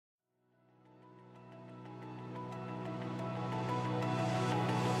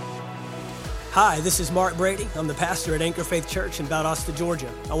Hi, this is Mark Brady. I'm the pastor at Anchor Faith Church in Valdosta,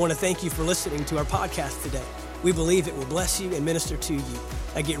 Georgia. I want to thank you for listening to our podcast today. We believe it will bless you and minister to you.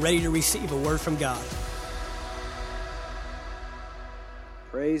 Now get ready to receive a word from God.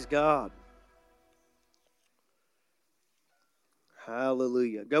 Praise God.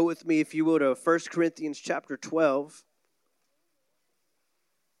 Hallelujah. Go with me, if you will, to 1 Corinthians chapter 12.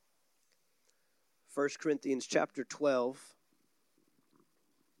 1 Corinthians chapter 12.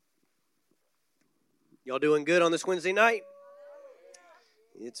 Y'all doing good on this Wednesday night?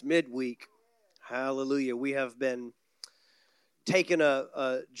 It's midweek. Hallelujah. We have been taking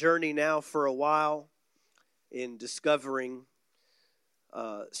a journey now for a while in discovering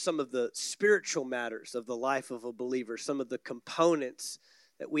some of the spiritual matters of the life of a believer, some of the components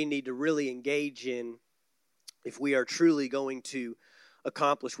that we need to really engage in if we are truly going to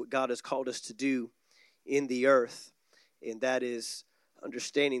accomplish what God has called us to do in the earth. And that is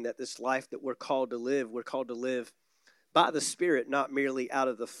understanding that this life that we're called to live by the Spirit, not merely out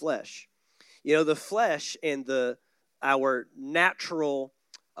of the flesh. You know, the flesh and our natural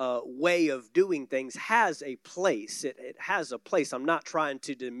way of doing things has a place. It has a place. I'm not trying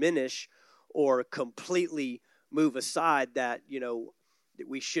to diminish or completely move aside that, that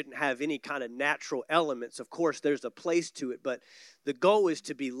we shouldn't have any kind of natural elements. Of course, there's a place to it, but the goal is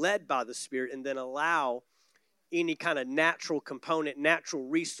to be led by the Spirit and then allow any kind of natural component, natural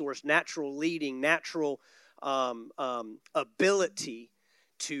resource, natural leading, natural ability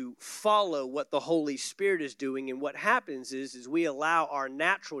to follow what the Holy Spirit is doing. And what happens is we allow our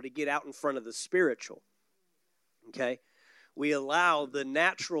natural to get out in front of the spiritual, okay? We allow the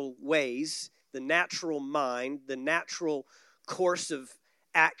natural ways, the natural mind, the natural course of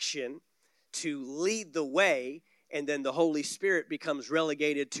action to lead the way, and then the Holy Spirit becomes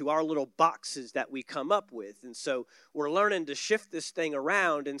relegated to our little boxes that we come up with. And so we're learning to shift this thing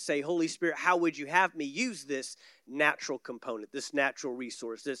around and say, Holy Spirit, how would you have me use this natural component, this natural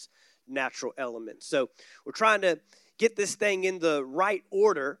resource, this natural element? So we're trying to get this thing in the right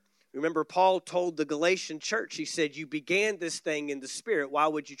order. Remember, Paul told the Galatian church, he said, you began this thing in the Spirit. Why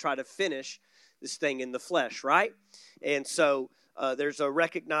would you try to finish this thing in the flesh, right? And so there's a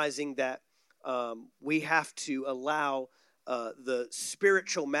recognizing that we have to allow the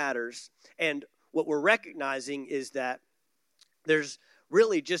spiritual matters. And what we're recognizing is that there's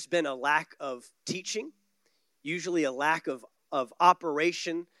really just been a lack of teaching. Usually a lack of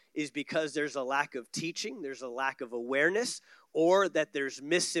operation is because there's a lack of teaching, there's a lack of awareness, or that there's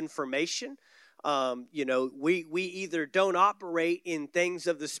misinformation. We either don't operate in things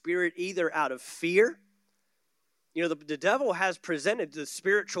of the Spirit either out of fear. You know, the devil has presented the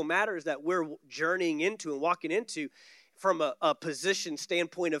spiritual matters that we're journeying into and walking into from a position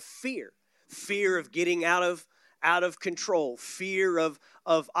standpoint of fear. Fear of getting out of control. Fear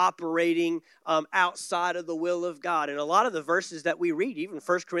of operating outside of the will of God. And a lot of the verses that we read, even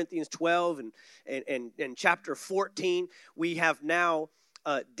 1 Corinthians 12 and chapter 14, we have now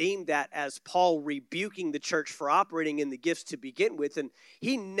deemed that as Paul rebuking the church for operating in the gifts to begin with, and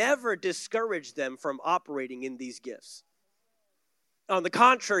he never discouraged them from operating in these gifts. On the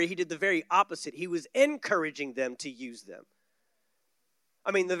contrary, he did the very opposite. He was encouraging them to use them.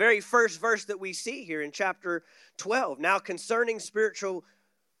 I mean, the very first verse that we see here in chapter 12, now concerning spiritual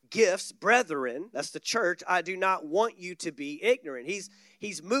gifts, brethren, that's the church, I do not want you to be ignorant.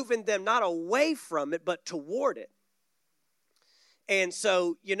 He's moving them not away from it, but toward it. And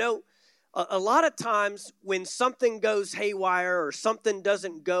so, a lot of times when something goes haywire or something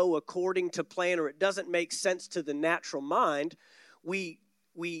doesn't go according to plan or it doesn't make sense to the natural mind, we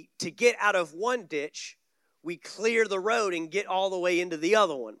to get out of one ditch, we clear the road and get all the way into the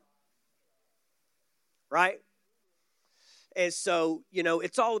other one. Right? And so,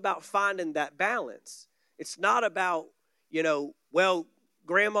 it's all about finding that balance. It's not about,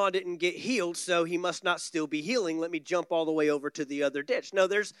 Grandma didn't get healed, so he must not still be healing. Let me jump all the way over to the other ditch. No,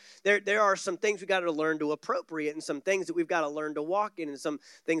 there are some things we got to learn to appropriate, and some things that we've got to learn to walk in, and some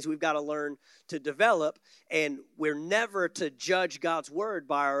things we've got to learn to develop. And we're never to judge God's word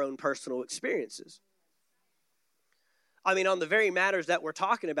by our own personal experiences. I mean, on the very matters that we're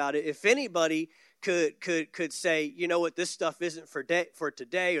talking about, if anybody could say, you know what, this stuff isn't for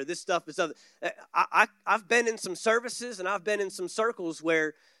today, or this stuff is other. I've been in some services and I've been in some circles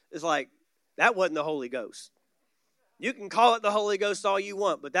where it's like, that wasn't the Holy Ghost. You can call it the Holy Ghost all you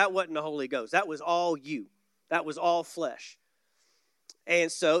want, but that wasn't the Holy Ghost. That was all you. That was all flesh.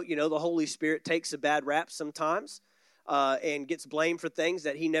 And so, the Holy Spirit takes a bad rap sometimes and gets blamed for things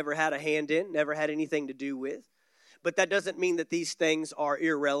that he never had a hand in, never had anything to do with. But that doesn't mean that these things are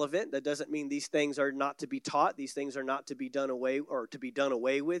irrelevant. That doesn't mean these things are not to be taught. These things are not to be done away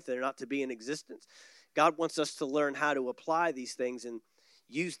with. They're not to be in existence. God wants us to learn how to apply these things and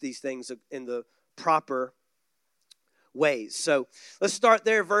use these things in the proper ways. So let's start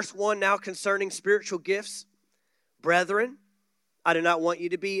there. Verse 1, now concerning spiritual gifts. Brethren, I do not want you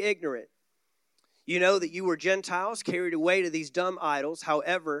to be ignorant. You know that you were Gentiles, carried away to these dumb idols.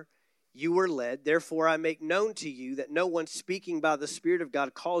 However, you were led. Therefore, I make known to you that no one speaking by the Spirit of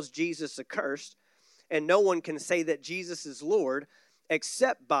God calls Jesus accursed, and no one can say that Jesus is Lord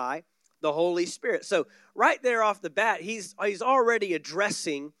except by the Holy Spirit. So right there off the bat, he's already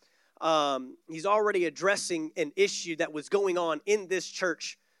addressing an issue that was going on in this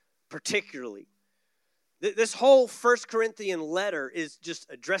church particularly. This whole 1 Corinthian letter is just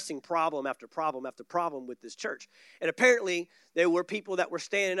addressing problem after problem after problem with this church. And apparently, there were people that were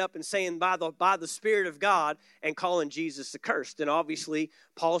standing up and saying by the Spirit of God and calling Jesus accursed. And obviously,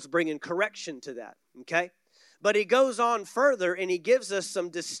 Paul's bringing correction to that, okay? But he goes on further and he gives us some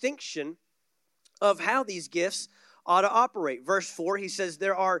distinction of how these gifts ought to operate. Verse 4, he says,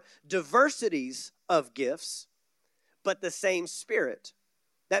 there are diversities of gifts, but the same Spirit.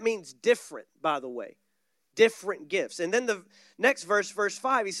 That means different, by the way. Different gifts. And then the next verse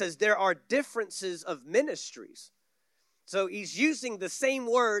 5, he says, there are differences of ministries. So he's using the same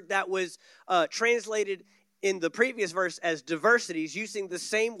word that was translated in the previous verse as diversity. He's using the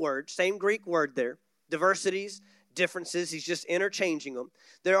same word, same Greek word there. Diversities, differences. He's just interchanging them.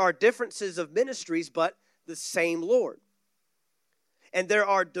 There are differences of ministries, but the same Lord. And there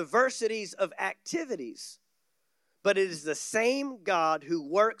are diversities of activities, but it is the same God who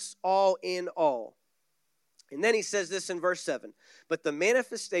works all in all. And then he says this in verse 7, but the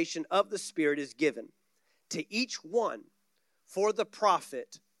manifestation of the Spirit is given to each one for the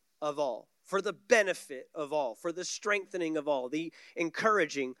profit of all, for the benefit of all, for the strengthening of all, the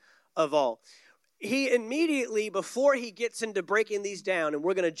encouraging of all. He immediately, before he gets into breaking these down, and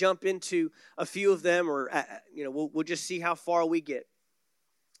we're going to jump into a few of them, or we'll just see how far we get.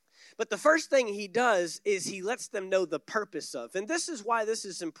 But the first thing he does is he lets them know the purpose of, and this is why this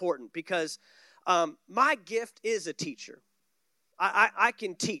is important, because my gift is a teacher. I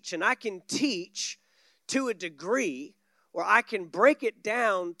can teach, and I can teach to a degree where I can break it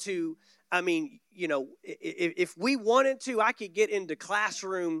down to, if we wanted to, I could get into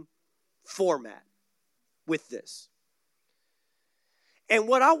classroom format with this. And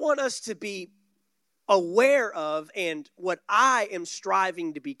what I want us to be aware of, and what I am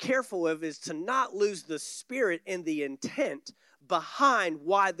striving to be careful of, is to not lose the spirit and the intent behind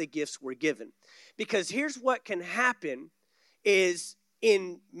why the gifts were given. Because here's what can happen is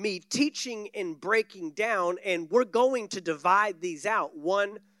in me teaching and breaking down, and we're going to divide these out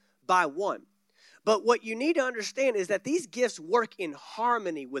one by one. But what you need to understand is that these gifts work in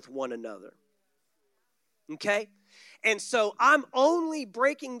harmony with one another. Okay? And so I'm only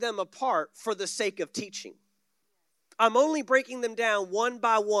breaking them apart for the sake of teaching. I'm only breaking them down one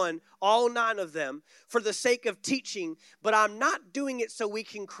by one, all 9 of them, for the sake of teaching, but I'm not doing it so we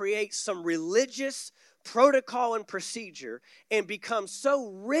can create some religious protocol and procedure and become so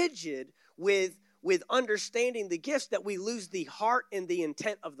rigid with understanding the gifts that we lose the heart and the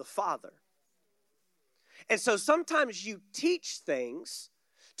intent of the Father. And so sometimes you teach things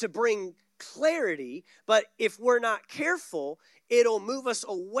to bring clarity, but if we're not careful, it'll move us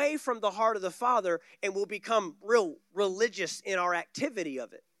away from the heart of the Father, and we'll become real religious in our activity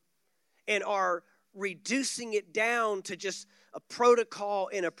of it and are reducing it down to just a protocol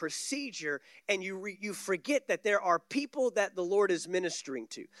and a procedure, and you forget that there are people that the Lord is ministering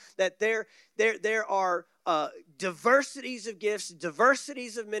to, that there are diversities of gifts,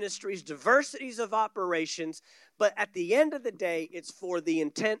 diversities of ministries, diversities of operations, but at the end of the day, it's for the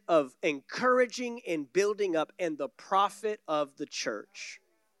intent of encouraging and building up and the profit of the church.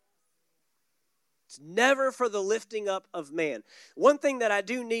 It's never for the lifting up of man. One thing that I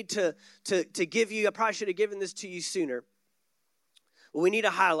do need to give you, I probably should have given this to you sooner, but we need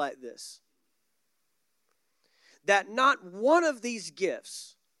to highlight this. That not one of these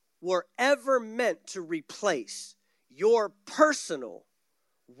gifts were ever meant to replace your personal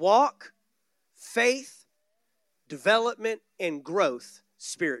walk, faith, development, and growth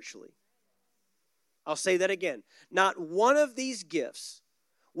spiritually. I'll say that again. Not one of these gifts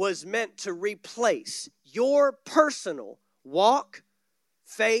was meant to replace your personal walk,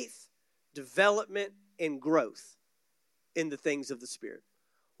 faith, development, and growth in the things of the Spirit.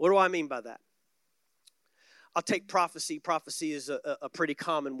 What do I mean by that? I'll take prophecy. Prophecy is a pretty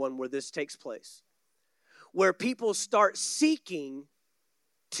common one where this takes place. Where people start seeking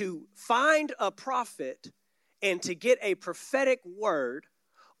to find a prophet and to get a prophetic word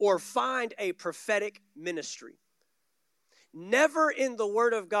or find a prophetic ministry. Never in the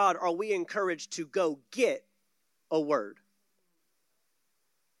Word of God are we encouraged to go get a word.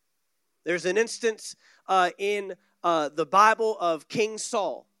 There's an instance in the Bible of King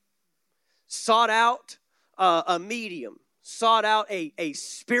Saul. Sought out a medium, sought out a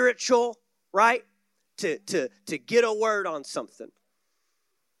spiritual, right, to get a word on something.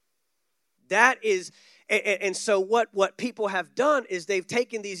 That is, and so what people have done is they've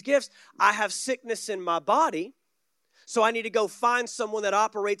taken these gifts. I have sickness in my body, so I need to go find someone that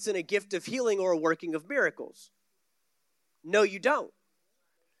operates in a gift of healing or a working of miracles. No, you don't.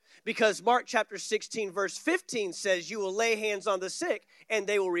 Because Mark chapter 16, verse 15 says, you will lay hands on the sick and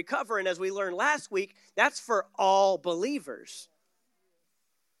they will recover. And as we learned last week, that's for all believers.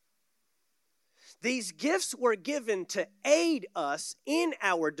 These gifts were given to aid us in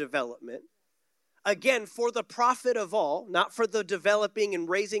our development. Again, for the profit of all, not for the developing and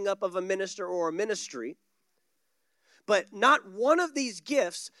raising up of a minister or a ministry. But not one of these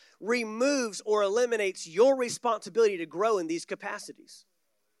gifts removes or eliminates your responsibility to grow in these capacities.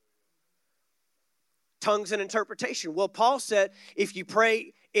 Tongues and interpretation. Well, Paul said, if you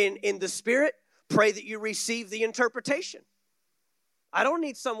pray in the Spirit, pray that you receive the interpretation. I don't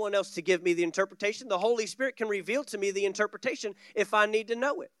need someone else to give me the interpretation. The Holy Spirit can reveal to me the interpretation if I need to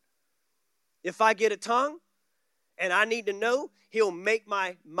know it. If I get a tongue and I need to know, he'll make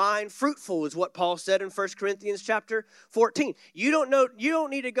my mind fruitful, is what Paul said in 1 Corinthians chapter 14. You don't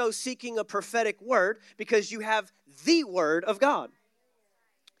need to go seeking a prophetic word because you have the word of God.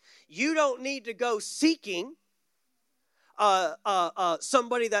 You don't need to go seeking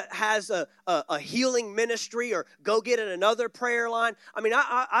somebody that has a healing ministry or go get in another prayer line. I mean,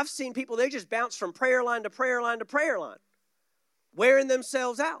 I've seen people, they just bounce from prayer line to prayer line to prayer line, wearing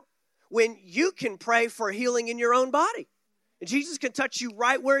themselves out. When you can pray for healing in your own body. And Jesus can touch you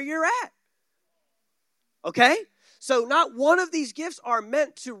right where you're at. Okay? So not one of these gifts are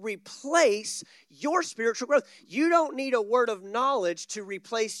meant to replace your spiritual growth. You don't need a word of knowledge to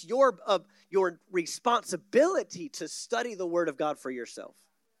replace your responsibility to study the Word of God for yourself.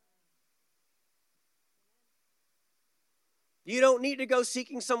 You don't need to go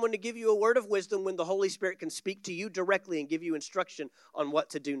seeking someone to give you a word of wisdom when the Holy Spirit can speak to you directly and give you instruction on what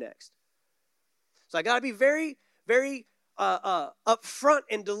to do next. So I got to be very, very upfront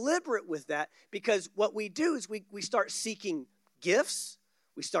and deliberate with that, because what we do is we start seeking gifts,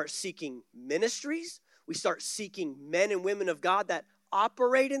 we start seeking ministries, we start seeking men and women of God that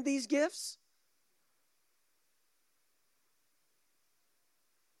operate in these gifts.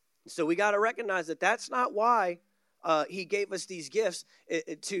 So we got to recognize that that's not why he gave us these gifts,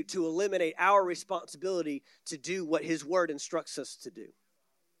 to eliminate our responsibility to do what his word instructs us to do.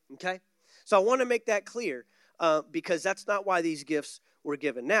 Okay? So I want to make that clear. Because that's not why these gifts were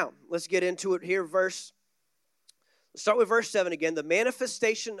given. Now, let's get into it here. Let's start with verse 7 again. The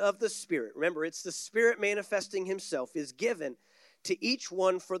manifestation of the Spirit, remember, it's the Spirit manifesting himself, is given to each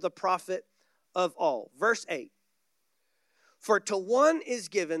one for the profit of all. Verse 8. For to one is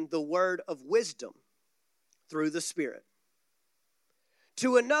given the word of wisdom through the Spirit.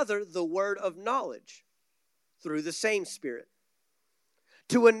 To another, the word of knowledge through the same Spirit.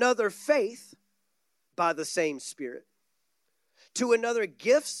 To another, faith by the same Spirit. To another,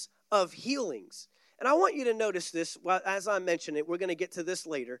 gifts of healings. And I want you to notice this, as I mentioned it, we're going to get to this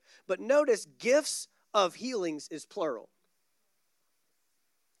later, but notice gifts of healings is plural.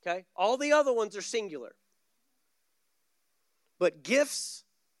 Okay? All the other ones are singular. But gifts,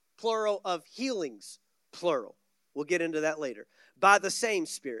 plural, of healings, plural. We'll get into that later. By the same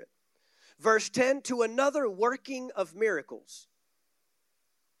Spirit. Verse 10, to another, working of miracles.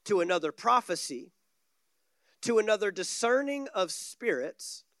 To another, prophecy. To another, discerning of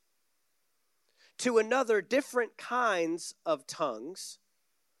spirits. To another, different kinds of tongues.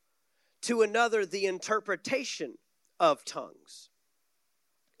 To another, the interpretation of tongues.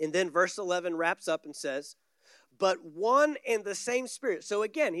 And then verse 11 wraps up and says, but one and the same Spirit. So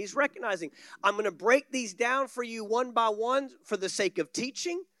again, he's recognizing, I'm going to break these down for you one by one for the sake of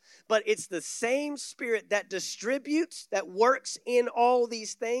teaching, but it's the same Spirit that distributes, that works in all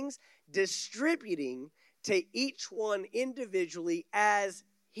these things, distributing to each one individually as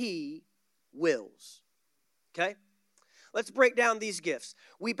he wills. Okay? Let's break down these gifts.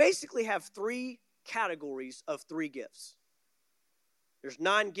 We basically have 3 categories of 3 gifts. There's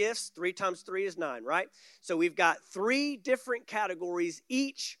 9 gifts. 3 times 3 is 9, right? So we've got 3 different categories,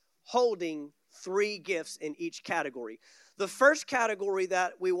 each holding 3 gifts in each category. The first category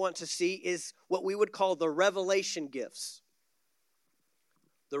that we want to see is what we would call the revelation gifts.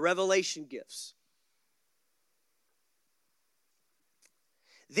 The revelation gifts.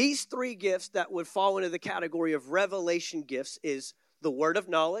 These three gifts that would fall into the category of revelation gifts is the word of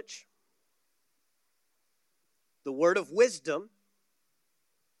knowledge, the word of wisdom,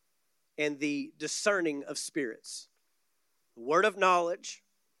 and the discerning of spirits. The word of knowledge,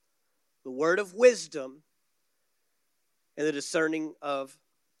 the word of wisdom, and the discerning of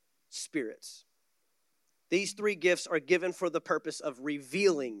spirits. These three gifts are given for the purpose of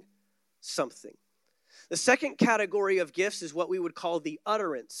revealing something. The second category of gifts is what we would call the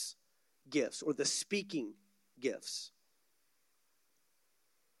utterance gifts or the speaking gifts.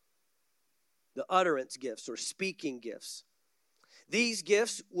 The utterance gifts or speaking gifts. These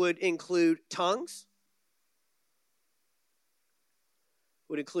gifts would include tongues,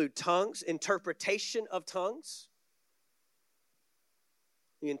 interpretation of tongues,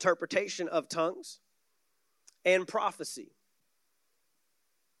 and prophecy.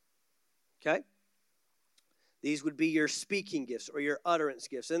 Okay? These would be your speaking gifts or your utterance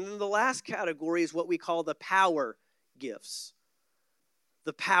gifts. And then the last category is what we call the power gifts.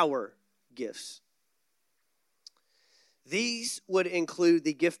 The power gifts. These would include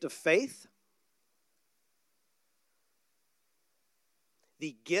the gift of faith,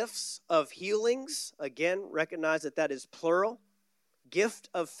 the gifts of healings. Again, recognize that is plural. Gift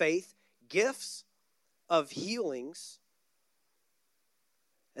of faith, gifts of healings.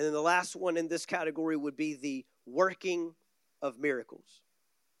 And then the last one in this category would be the working of miracles.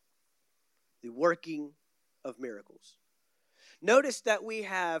 The working of miracles. Notice that we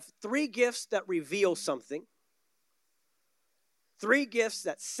have three gifts that reveal something, three gifts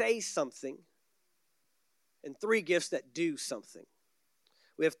that say something, and three gifts that do something.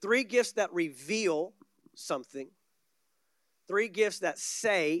 We have three gifts that reveal something, three gifts that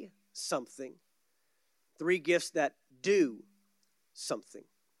say something, three gifts that do something.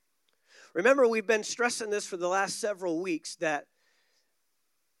 Remember, we've been stressing this for the last several weeks that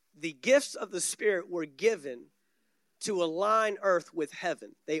the gifts of the Spirit were given to align earth with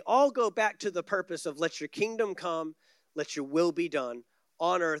heaven. They all go back to the purpose of let your kingdom come, let your will be done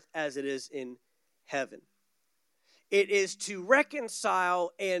on earth as it is in heaven. It is to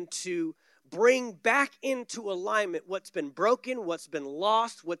reconcile and to bring back into alignment what's been broken, what's been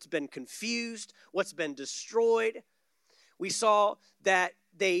lost, what's been confused, what's been destroyed. We saw that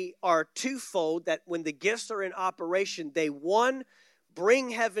they are twofold, that when the gifts are in operation, they, one, bring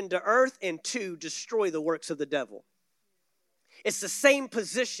heaven to earth, and two, destroy the works of the devil. It's the same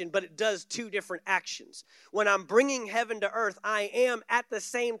position, but it does two different actions. When I'm bringing heaven to earth, I am at the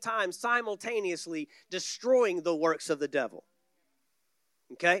same time simultaneously destroying the works of the devil.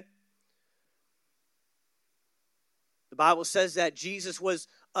 Okay? The Bible says that Jesus was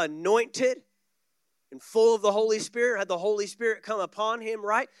anointed and full of the Holy Spirit, had the Holy Spirit come upon him,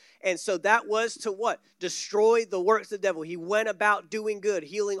 right? And so that was to what? Destroy the works of the devil. He went about doing good,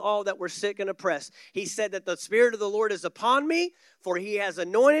 healing all that were sick and oppressed. He said that the Spirit of the Lord is upon me, for he has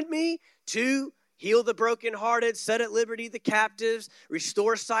anointed me to heal the brokenhearted, set at liberty the captives,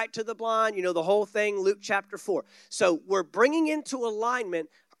 restore sight to the blind, the whole thing, Luke chapter 4. So we're bringing into alignment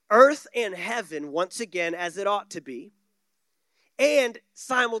earth and heaven once again as it ought to be, and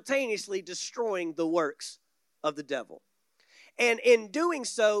simultaneously destroying the works of the devil. And in doing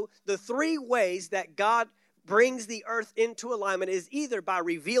so, the three ways that God brings the earth into alignment is either by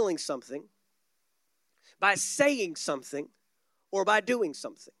revealing something, by saying something, or by doing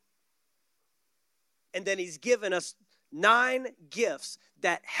something. And then he's given us 9 gifts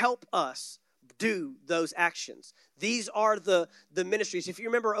that help us do those actions. These are the ministries. If you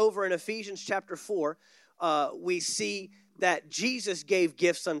remember over in Ephesians chapter 4, we see that Jesus gave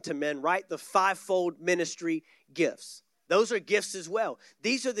gifts unto men, right? The fivefold ministry gifts. Those are gifts as well.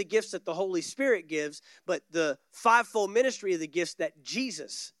 These are the gifts that the Holy Spirit gives, but the fivefold ministry are the gifts that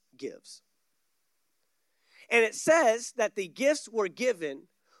Jesus gives. And it says that the gifts were given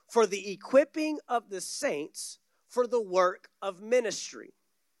for the equipping of the saints for the work of ministry.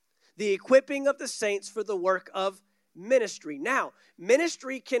 The equipping of the saints for the work of ministry. Now,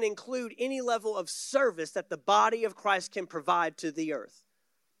 ministry can include any level of service that the body of Christ can provide to the earth.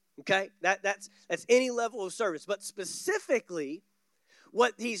 Okay? That's any level of service. But specifically,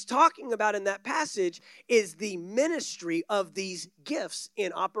 what he's talking about in that passage is the ministry of these gifts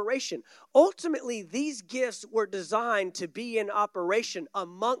in operation. Ultimately, these gifts were designed to be in operation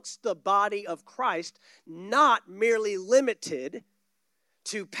amongst the body of Christ, not merely limited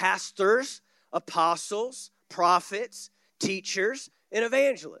to pastors, apostles, prophets, teachers, and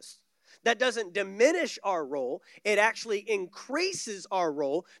evangelists. That doesn't diminish our role. It actually increases our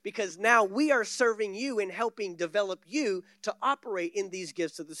role because now we are serving you and helping develop you to operate in these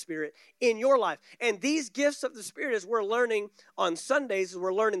gifts of the Spirit in your life. And these gifts of the Spirit, as we're learning on Sundays, as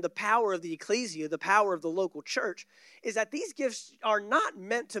we're learning the power of the ecclesia, the power of the local church, is that these gifts are not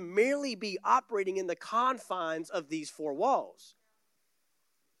meant to merely be operating in the confines of these four walls.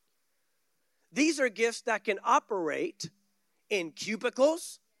 These are gifts that can operate in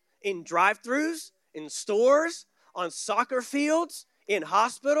cubicles, in drive-thrus, in stores, on soccer fields, in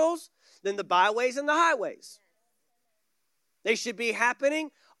hospitals, then the byways and the highways. They should be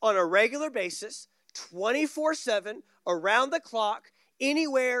happening on a regular basis, 24/7, around the clock,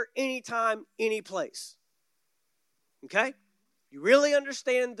 anywhere, anytime, any place. Okay? You really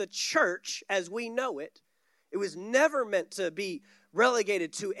understand the church as we know it. It was never meant to be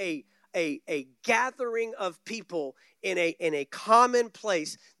relegated to a gathering of people in a common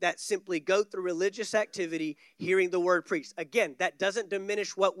place that simply go through religious activity, hearing the word preached. Again, that doesn't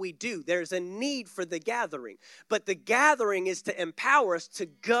diminish what we do. There's a need for the gathering. But the gathering is to empower us to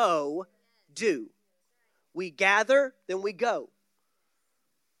go do. We gather, then we go.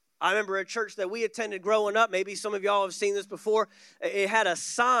 I remember a church that we attended growing up. Maybe some of y'all have seen this before. It had a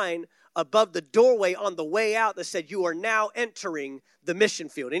sign above the doorway on the way out that said, "You are now entering the mission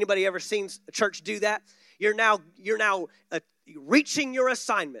field." Anybody ever seen a church do that? You're now reaching your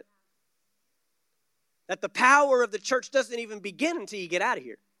assignment. That the power of the church doesn't even begin until you get out of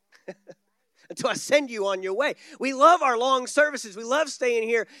here. Until I send you on your way. We love our long services. We love staying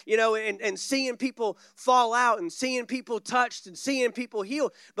here, and seeing people fall out and seeing people touched and seeing people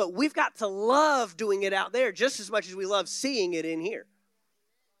healed. But we've got to love doing it out there just as much as we love seeing it in here.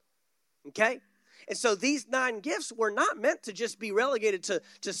 Okay? And so these 9 gifts were not meant to just be relegated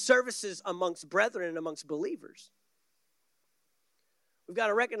to services amongst brethren and amongst believers. We've got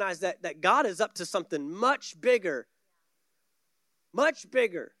to recognize that God is up to something much bigger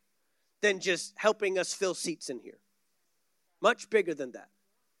than just helping us fill seats in here. Much bigger than that.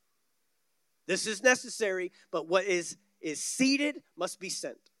 This is necessary, but what is seated must be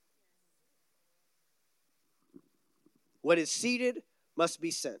sent. What is seated must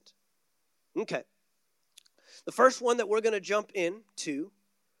be sent. Okay. The first one that we're going to jump into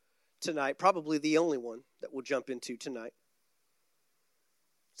tonight, probably the only one that we'll jump into tonight.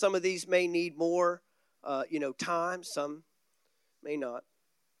 Some of these may need more, time. Some may not.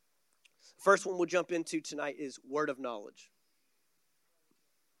 First one we'll jump into tonight is word of knowledge.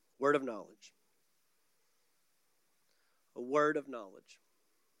 Word of knowledge. A word of knowledge.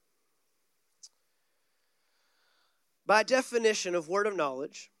 By definition of word of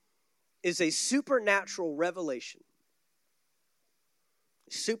knowledge is a supernatural revelation.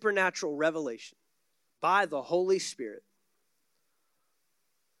 Supernatural revelation by the Holy Spirit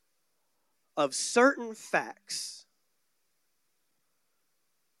of certain facts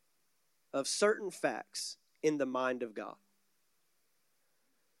in the mind of God.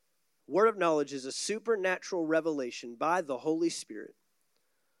 Word of knowledge is a supernatural revelation by the Holy Spirit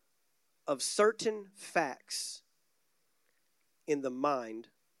of certain facts in the mind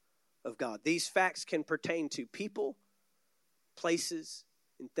of God. These facts can pertain to people, places,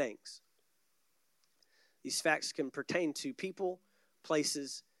 and things. These facts can pertain to people,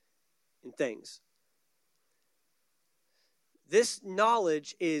 places, and things. This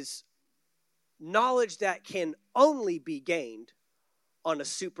knowledge is knowledge that can only be gained on a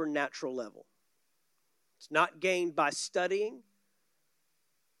supernatural level. It's not gained by studying.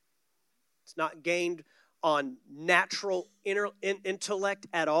 It's not gained on natural intellect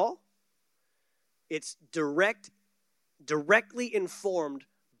at all. It's directly informed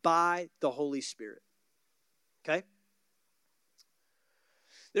by the Holy Spirit. Okay?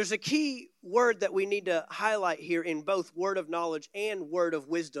 There's a key word that we need to highlight here in both word of knowledge and word of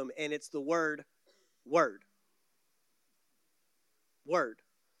wisdom, and it's the word. Word.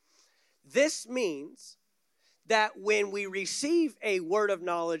 This means that when we receive a word of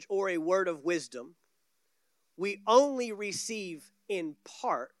knowledge or a word of wisdom, we only receive in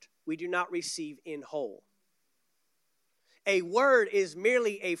part. We do not receive in whole. A word is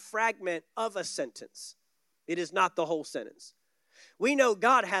merely a fragment of a sentence. It is not the whole sentence. We know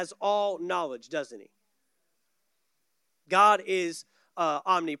God has all knowledge, doesn't he? God is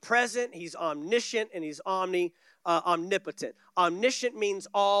omnipresent, he's omniscient, and he's omnipotent. Omniscient means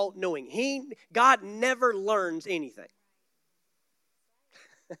all-knowing. God never learns anything.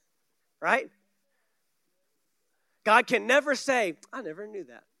 Right? God can never say, "I never knew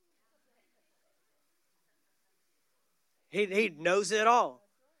that." He knows it all.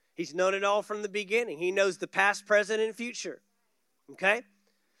 He's known it all from the beginning. He knows the past, present, and future. Okay?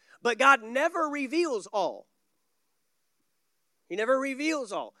 But God never reveals all. He never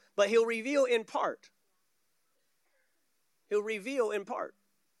reveals all, but he'll reveal in part. He'll reveal in part.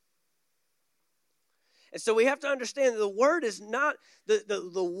 And so we have to understand that the word is not,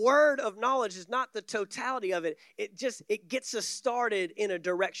 the word of knowledge is not the totality of it. It gets us started in a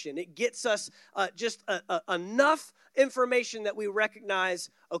direction. It gets us enough information that we recognize,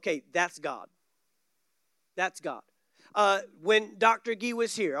 okay, that's God. That's God. When Dr. Gee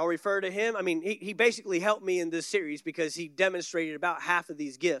was here, I'll refer to him. I mean, he basically helped me in this series because he demonstrated about half of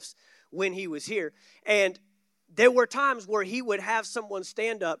these gifts when he was here. And there were times where he would have someone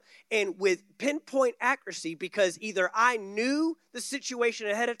stand up and with pinpoint accuracy, because either I knew the situation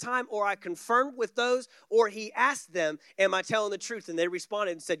ahead of time or I confirmed with those, or he asked them, am I telling the truth? And they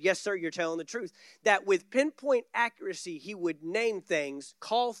responded and said, yes, sir, you're telling the truth. That with pinpoint accuracy, he would name things,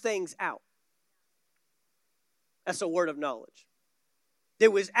 call things out. That's a word of knowledge. There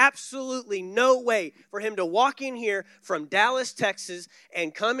was absolutely no way for him to walk in here from Dallas, Texas,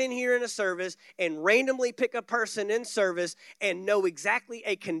 and come in here in a service and randomly pick a person in service and know exactly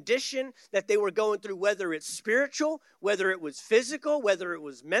a condition that they were going through, whether it's spiritual, whether it was physical, whether it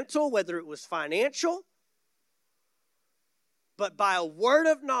was mental, whether it was financial. But by a word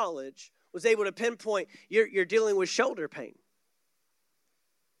of knowledge, was able to pinpoint, you're dealing with shoulder pain.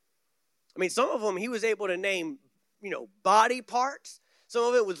 I mean, some of them he was able to name, body parts. Some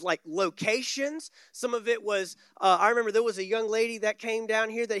of it was like locations. Some of it was, I remember there was a young lady that came down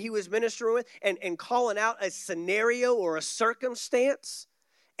here that he was ministering with and calling out a scenario or a circumstance.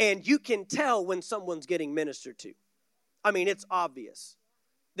 And you can tell when someone's getting ministered to. I mean, it's obvious.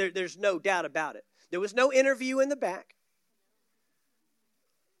 There's no doubt about it. There was no interview in the back.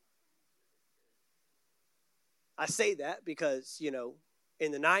 I say that because,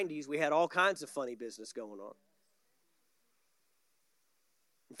 in the 90s, we had all kinds of funny business going on.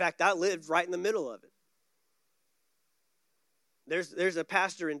 In fact, I lived right in the middle of it. There's a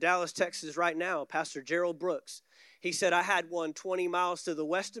pastor in Dallas, Texas right now, Pastor Gerald Brooks. He said, I had one 20 miles to the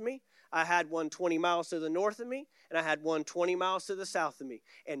west of me, I had one 20 miles to the north of me, and I had one 20 miles to the south of me,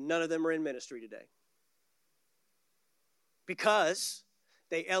 and none of them are in ministry today. Because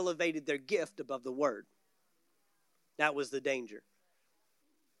they elevated their gift above the word. That was the danger.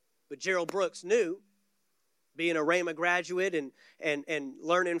 But Gerald Brooks knew, being a Rhema graduate and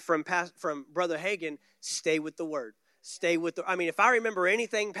learning from Brother Hagin, stay with the word. Stay with the. I mean, if I remember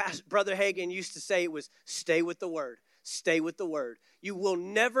anything Brother Hagin used to say, it was stay with the word. Stay with the word. You will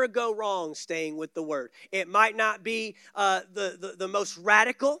never go wrong staying with the word. It might not be the most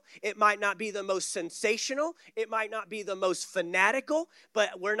radical. It might not be the most sensational. It might not be the most fanatical.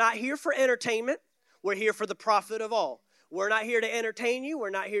 But we're not here for entertainment. We're here for the profit of all. We're not here to entertain you.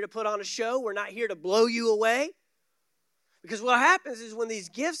 We're not here to put on a show. We're not here to blow you away. Because what happens is when these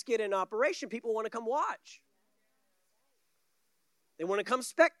gifts get in operation, people want to come watch. They want to come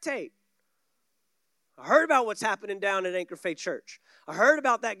spectate. I heard about what's happening down at Anchor Faith Church. I heard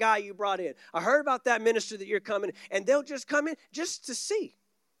about that guy you brought in. I heard about that minister that you're coming, and they'll just come in just to see.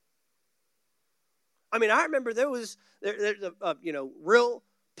 I mean, I remember there's a real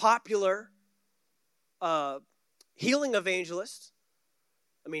popular healing evangelist.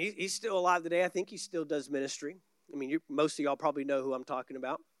 I mean, he's still alive today. I think he still does ministry. I mean, most of y'all probably know who I'm talking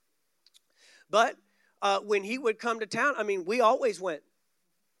about. But when he would come to town, I mean, we always went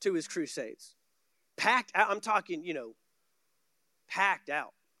to his crusades. Packed out. I'm talking, packed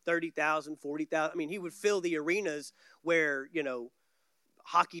out. 30,000, 40,000. I mean, he would fill the arenas where,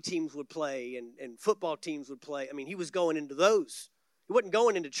 hockey teams would play and football teams would play. I mean, he was going into those. He wasn't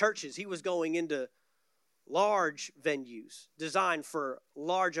going into churches. He was going into large venues designed for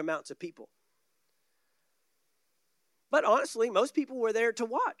large amounts of people. But honestly, most people were there to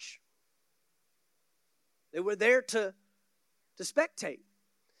watch. They were there to spectate.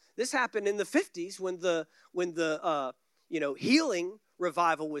 This happened in the 50s when the healing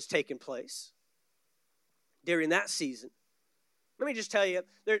revival was taking place during that season. Let me just tell you,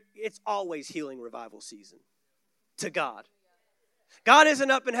 it's always healing revival season to God. God isn't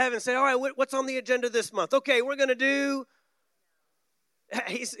up in heaven saying, all right, what's on the agenda this month? Okay, we're going to do.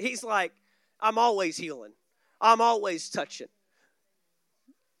 He's like, I'm always healing. I'm always touching.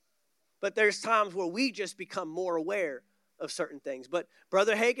 But there's times where we just become more aware of certain things. But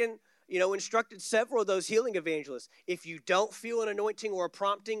Brother Hagin, instructed several of those healing evangelists. If you don't feel an anointing or a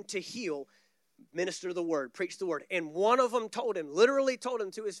prompting to heal, minister the word, preach the word. And one of them literally told him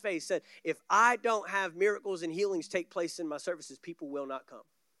to his face, said, if I don't have miracles and healings take place in my services, people will not come.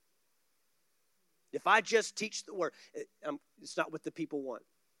 If I just teach the word, it's not what the people want.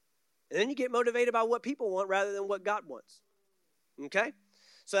 And then you get motivated by what people want rather than what God wants. Okay?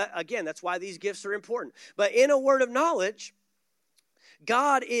 So again, that's why these gifts are important. But in a word of knowledge,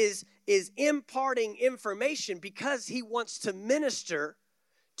 God is imparting information because he wants to minister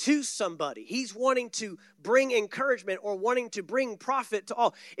to somebody. He's wanting to bring encouragement or wanting to bring profit to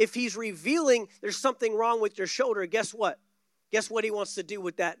all. If he's revealing there's something wrong with your shoulder, guess what? Guess what he wants to do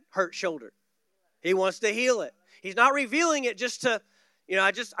with that hurt shoulder? He wants to heal it. He's not revealing it just to,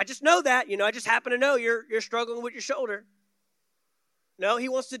 I just know that, I just happen to know you're struggling with your shoulder. No, he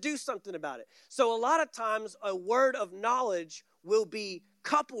wants to do something about it. So a lot of times a word of knowledge will be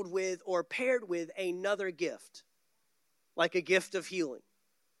coupled with or paired with another gift, like a gift of healing,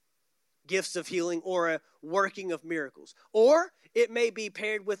 gifts of healing, or a working of miracles. Or it may be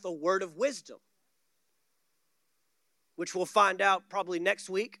paired with a word of wisdom, which we'll find out probably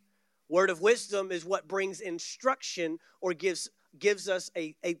next week. Word of wisdom is what brings instruction or gives us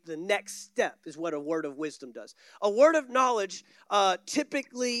the next step, is what a word of wisdom does. A word of knowledge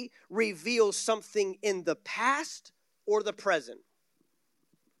typically reveals something in the past or the present.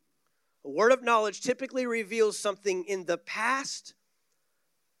 A word of knowledge typically reveals something in the past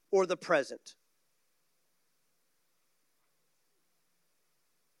or the present.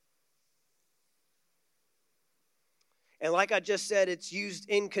 And like I just said, it's used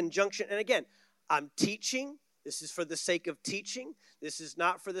in conjunction. And again, I'm teaching. This is for the sake of teaching. This is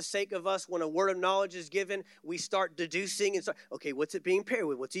not for the sake of us. When a word of knowledge is given, we start deducing and start, okay, what's it being paired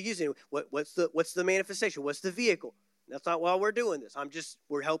with? What's he using? What's the manifestation? What's the vehicle? That's not why we're doing this.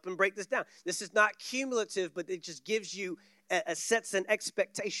 We're helping break this down. This is not cumulative, but it just gives you sets an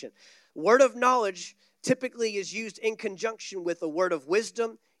expectation. Word of knowledge typically is used in conjunction with a word of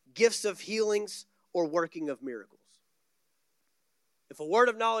wisdom, gifts of healings, or working of miracles. If a word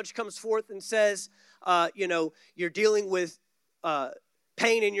of knowledge comes forth and says, you're dealing with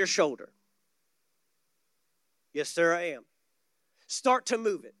pain in your shoulder. Yes, sir, I am. Start to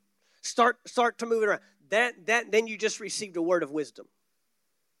move it. Start to move it around. Then you just received a word of wisdom.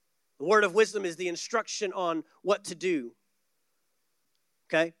 The word of wisdom is the instruction on what to do.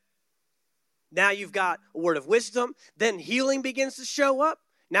 Okay? Now you've got a word of wisdom. Then healing begins to show up.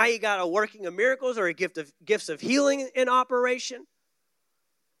 Now you got a working of miracles or a gifts of healing in operation.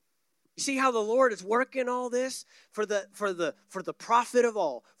 You see how the Lord is working all this for the profit of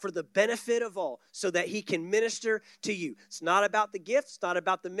all, for the benefit of all, so that he can minister to you. It's not about the gifts, not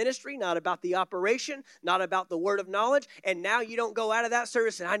about the ministry, not about the operation, not about the word of knowledge. And now you don't go out of that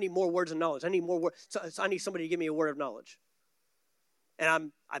service and I need more words of knowledge. I need more words. So I need somebody to give me a word of knowledge.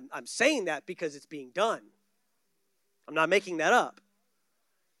 And I'm saying that because it's being done. I'm not making that up.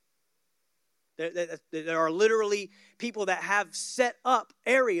 There are literally people that have set up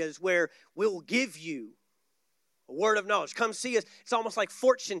areas where we'll give you a word of knowledge. Come see us. It's almost like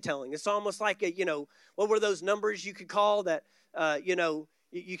fortune telling. It's almost like what were those numbers you could call that,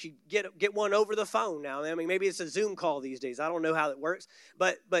 you could get one over the phone now. I mean, maybe it's a Zoom call these days. I don't know how it works.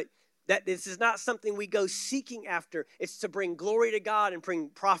 But that this is not something we go seeking after. It's to bring glory to God and bring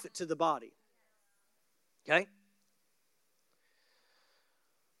profit to the body. Okay?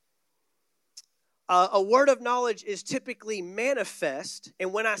 A word of knowledge is typically manifest,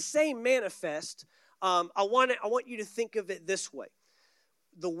 and when I say manifest, I want you to think of it this way.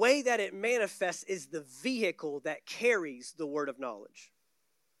 The way that it manifests is the vehicle that carries the word of knowledge.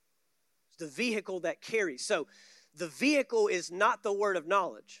 It's the vehicle that carries. So the vehicle is not the word of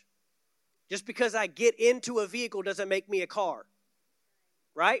knowledge. Just because I get into a vehicle doesn't make me a car,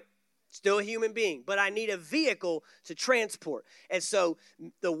 right? Still a human being, but I need a vehicle to transport. And so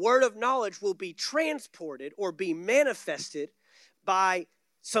the word of knowledge will be transported or be manifested by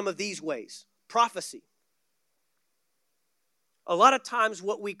some of these ways. Prophecy. A lot of times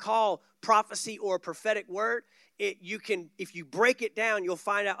what we call prophecy or a prophetic word, if you break it down, you'll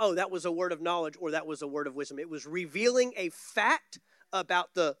find out, oh, that was a word of knowledge or that was a word of wisdom. It was revealing a fact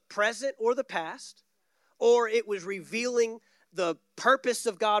about the present or the past, or it was revealing the purpose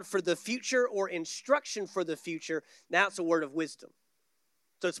of God for the future or instruction for the future. Now it's a word of wisdom.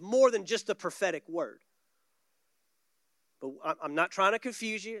 So it's more than just a prophetic word. But I'm not trying to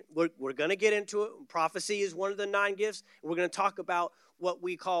confuse you. We're going to get into it. Prophecy is one of the 9 gifts. We're going to talk about what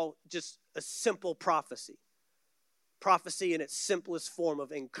we call just a simple prophecy. Prophecy in its simplest form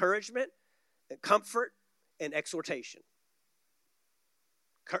of encouragement, and comfort, and exhortation.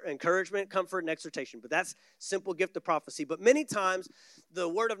 Encouragement, comfort, and exhortation. But that's simple gift of prophecy. But many times the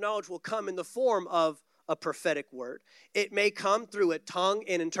word of knowledge will come in the form of a prophetic word. It may come through a tongue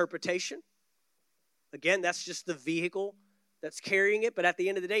and interpretation. Again, that's just the vehicle that's carrying it. But at the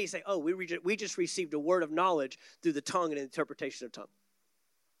end of the day, you say, oh, we just received a word of knowledge through the tongue and interpretation of tongue.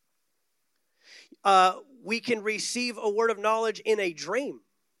 We can receive a word of knowledge in a dream.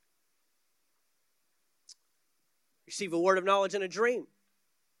 Receive a word of knowledge in a dream,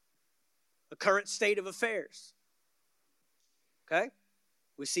 a current state of affairs. Okay?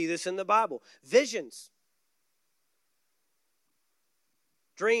 We see this in the Bible. Visions.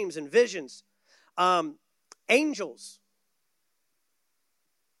 Dreams and visions. Angels.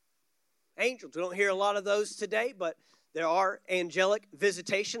 Angels. We don't hear a lot of those today, but there are angelic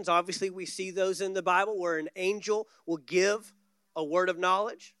visitations. Obviously, we see those in the Bible where an angel will give a word of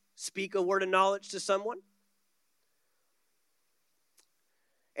knowledge, speak a word of knowledge to someone.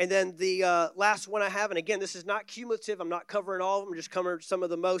 And then the last one I have, and again, this is not cumulative. I'm not covering all of them. I'm just covering some of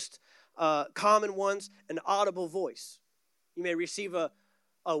the most common ones. An audible voice. You may receive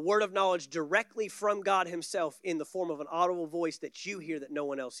a word of knowledge directly from God himself in the form of an audible voice that you hear that no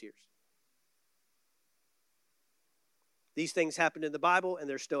one else hears. These things happened in the Bible, and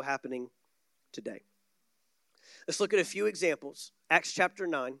they're still happening today. Let's look at a few examples. Acts chapter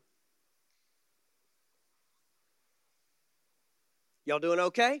 9. Y'all doing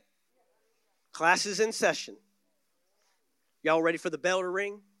okay? Class is in session. Y'all ready for the bell to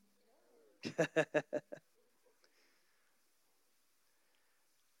ring?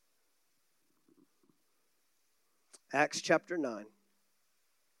 Acts chapter 9.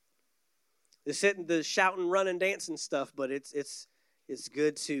 This isn't the shouting, running, dancing stuff, but it's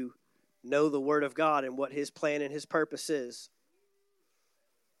good to know the Word of God and what his plan and his purpose is.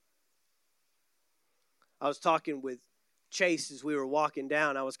 I was talking with Chase as we were walking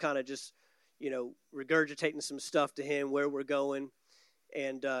down. I was kind of just, regurgitating some stuff to him, where we're going.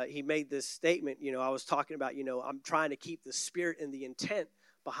 And he made this statement, I was talking about, I'm trying to keep the spirit and the intent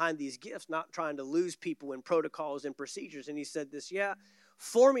behind these gifts, not trying to lose people in protocols and procedures. And he said this,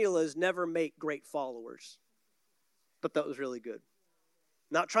 formulas never make great followers. But that was really good.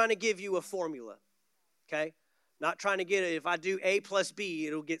 Not trying to give you a formula, okay? Not trying to get it, if I do A plus B,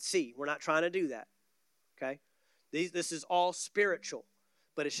 it'll get C. We're not trying to do that, okay? This is all spiritual,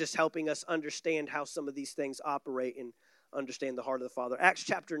 but it's just helping us understand how some of these things operate and understand the heart of the Father. Acts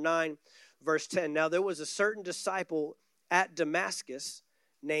chapter 9, verse 10. Now there was a certain disciple at Damascus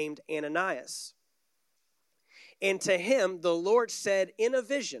named Ananias. And to him the Lord said in a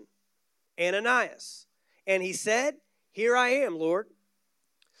vision, Ananias. And he said, Here I am, Lord.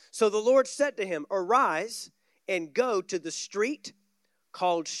 So the Lord said to him, Arise and go to the street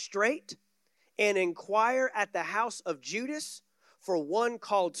called Straight, and inquire at the house of Judas for one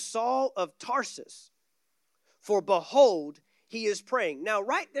called Saul of Tarsus. For behold, he is praying. Now,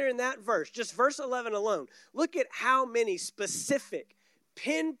 right there in that verse, just verse 11 alone, look at how many specific,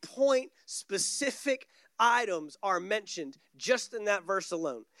 pinpoint specific items are mentioned just in that verse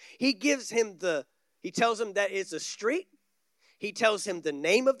alone. He tells him that it's a street. He tells him the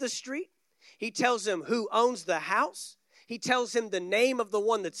name of the street. He tells him who owns the house. He tells him the name of the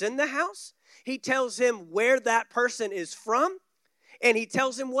one that's in the house. He tells him where that person is from. And he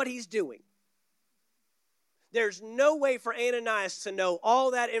tells him what he's doing. There's no way for Ananias to know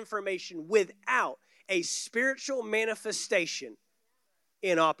all that information without a spiritual manifestation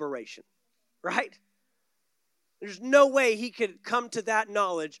in operation, right? There's no way he could come to that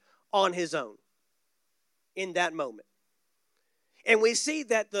knowledge on his own in that moment. And we see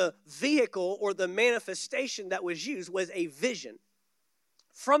that the vehicle or the manifestation that was used was a vision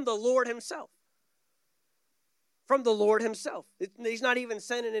from the Lord himself. From the Lord himself. He's not even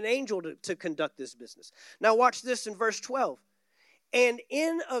sending an angel to conduct this business. Now watch this in verse 12. And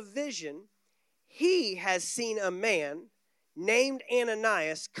in a vision, he has seen a man named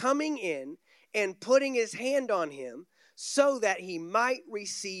Ananias coming in and putting his hand on him so that he might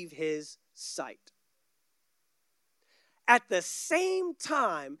receive his sight. At the same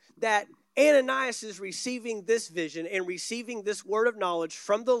time that Ananias is receiving this vision and receiving this word of knowledge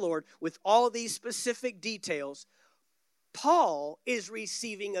from the Lord with all these specific details, Paul is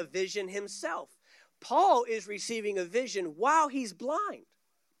receiving a vision himself. Paul is receiving a vision while he's blind.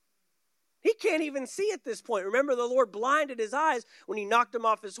 He can't even see at this point. Remember, the Lord blinded his eyes when he knocked him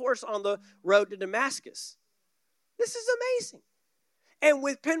off his horse on the road to Damascus. This is amazing. And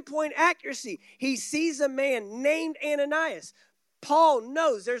with pinpoint accuracy, he sees a man named Ananias. Paul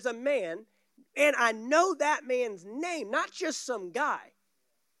knows there's a man, and I know that man's name, not just some guy.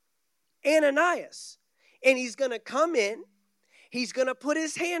 Ananias. And he's going to come in. He's going to put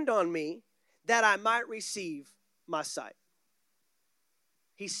his hand on me that I might receive my sight.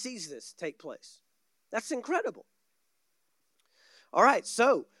 He sees this take place. That's incredible. All right,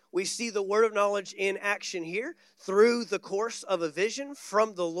 so we see the word of knowledge in action here through the course of a vision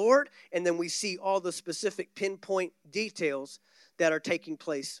from the Lord, and then we see all the specific pinpoint details that are taking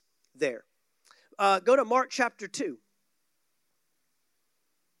place there. Go to Mark chapter 2.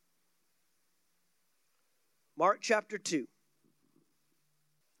 Mark chapter 2.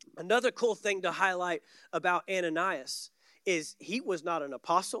 Another cool thing to highlight about Ananias is he was not an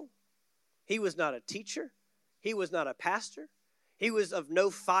apostle. He was not a teacher. He was not a pastor. He was of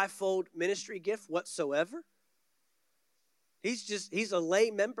no fivefold ministry gift whatsoever. He's a lay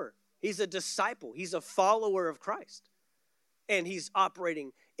member. He's a disciple. He's a follower of Christ. And he's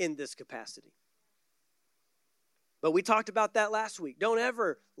operating in this capacity. But we talked about that last week. Don't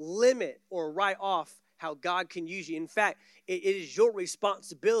ever limit or write off how God can use you. In fact, it is your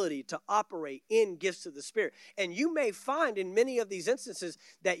responsibility to operate in gifts of the Spirit. And you may find in many of these instances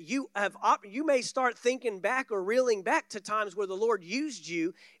that you may start thinking back or reeling back to times where the Lord used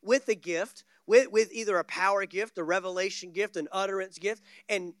you with a gift, with either a power gift, a revelation gift, an utterance gift.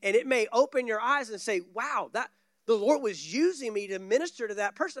 And it may open your eyes and say, wow, that the Lord was using me to minister to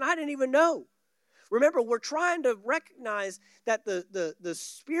that person. I didn't even know. Remember, we're trying to recognize that the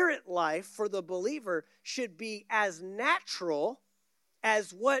spirit life for the believer should be as natural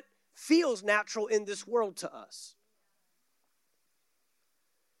as what feels natural in this world to us.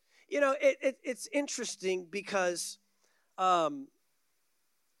 You know, it's interesting because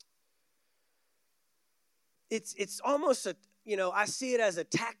it's almost I see it as a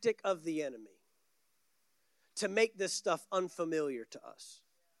tactic of the enemy to make this stuff unfamiliar to us.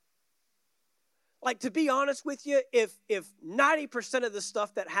 Like, to be honest with you, if 90% of the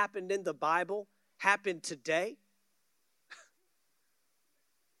stuff that happened in the Bible happened today,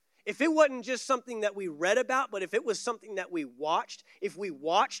 if it wasn't just something that we read about, but if it was something that we watched, if we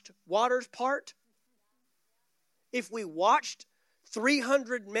watched waters part, if we watched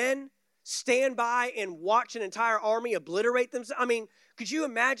 300 men stand by and watch an entire army obliterate themselves, I mean, could you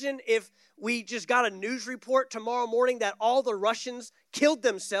imagine if we just got a news report tomorrow morning that all the Russians killed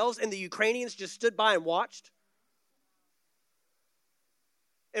themselves and the Ukrainians just stood by and watched?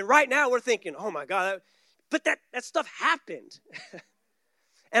 And right now we're thinking, oh my God, but that stuff happened.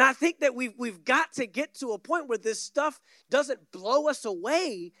 And I think that we've got to get to a point where this stuff doesn't blow us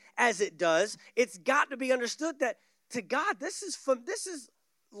away as it does. It's got to be understood that to God, this is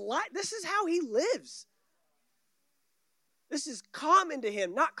how he lives. This is common to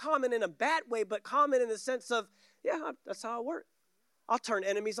him, not common in a bad way, but common in the sense of, yeah, that's how it works. I'll turn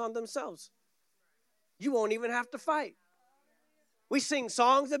enemies on themselves. You won't even have to fight. We sing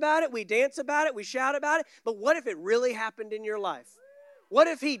songs about it, we dance about it, we shout about it, but what if it really happened in your life? What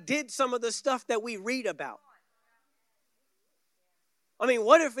if he did some of the stuff that we read about? I mean,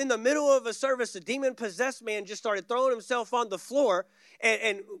 what if in the middle of a service, a demon-possessed man just started throwing himself on the floor,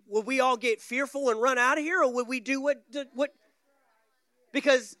 and would we all get fearful and run out of here, or would we do what?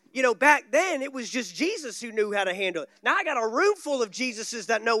 Because, back then, it was just Jesus who knew how to handle it. Now I got a room full of Jesuses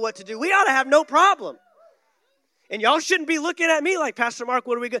that know what to do. We ought to have no problem. And y'all shouldn't be looking at me like, Pastor Mark,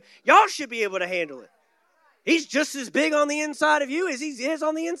 what are we going to? Y'all should be able to handle it. He's just as big on the inside of you as he is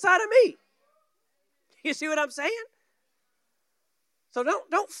on the inside of me. You see what I'm saying? So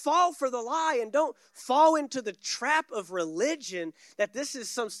don't fall for the lie and don't fall into the trap of religion that this is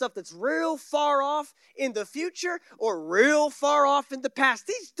some stuff that's real far off in the future or real far off in the past.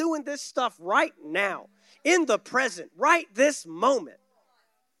 He's doing this stuff right now, in the present, right this moment.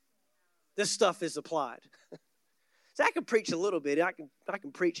 This stuff is applied. So I can preach a little bit. I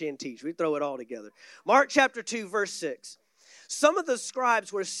can preach and teach. We throw it all together. Mark chapter 2, verse 6. Some of the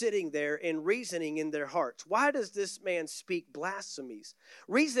scribes were sitting there and reasoning in their hearts. Why does this man speak blasphemies?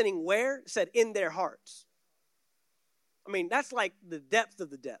 Reasoning where? It said in their hearts. I mean, that's like the depth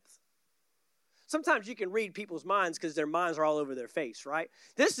of the depth. Sometimes you can read people's minds because their minds are all over their face, right?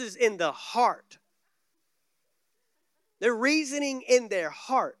 This is in the heart. They're reasoning in their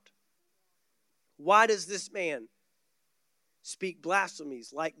heart. Why does this man speak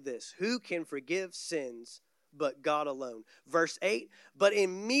blasphemies like this? Who can forgive sins but God alone? Verse 8, but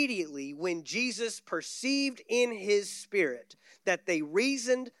immediately when Jesus perceived in his spirit that they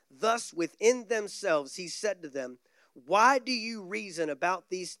reasoned thus within themselves, he said to them, why do you reason about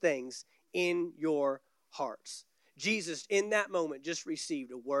these things in your hearts? Jesus, in that moment, just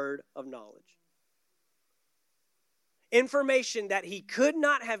received a word of knowledge. Information that he could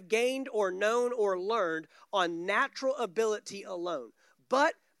not have gained or known or learned on natural ability alone.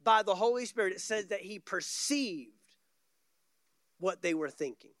 But by the Holy Spirit, it says that he perceived what they were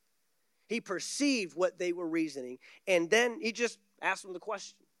thinking. He perceived what they were reasoning. And then he just asked them the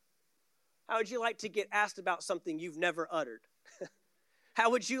question. How would you like to get asked about something you've never uttered?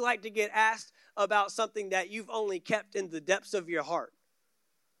 How would you like to get asked about something that you've only kept in the depths of your heart?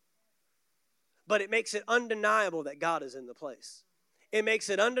 But it makes it undeniable that God is in the place. It makes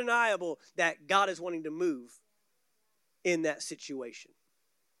it undeniable that God is wanting to move in that situation.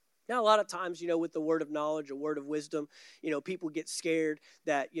 Now, a lot of times, with the word of knowledge or word of wisdom, people get scared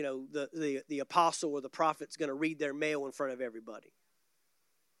that, the apostle or the prophet's going to read their mail in front of everybody.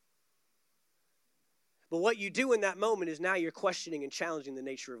 But what you do in that moment is now you're questioning and challenging the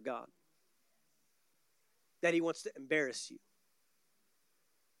nature of God. That he wants to embarrass you.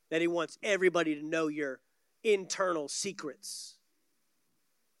 That he wants everybody to know your internal secrets.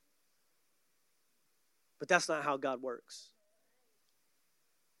 But that's not how God works.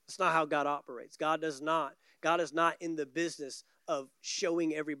 That's not how God operates. God is not in the business of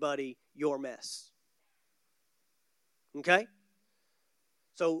showing everybody your mess. Okay?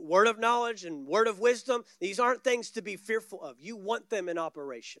 So word of knowledge and word of wisdom, these aren't things to be fearful of. You want them in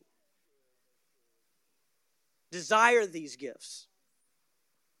operation. Desire these gifts.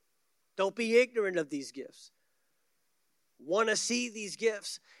 Don't be ignorant of these gifts. Want to see these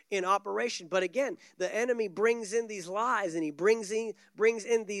gifts in operation. But again, the enemy brings in these lies and he brings in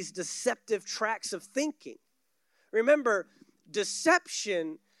these deceptive tracks of thinking. Remember,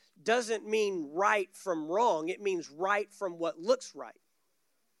 deception doesn't mean right from wrong. It means right from what looks right.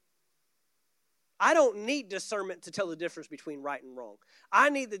 I don't need discernment to tell the difference between right and wrong. I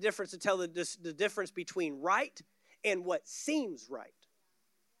need the difference to tell the difference between right and what seems right.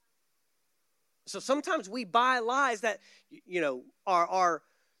 So sometimes we buy lies that,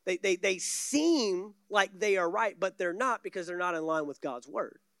 they seem like they are right, but they're not because they're not in line with God's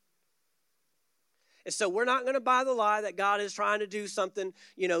word. And so we're not going to buy the lie that God is trying to do something,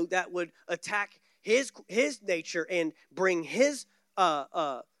 that would attack his nature and bring his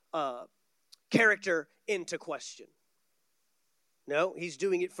character into question. No, he's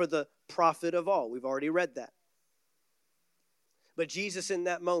doing it for the profit of all. We've already read that. But Jesus in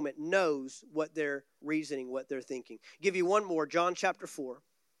that moment knows what they're reasoning, what they're thinking. Give you one more, John chapter 4.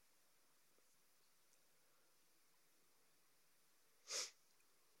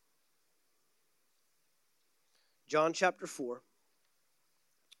 John chapter 4.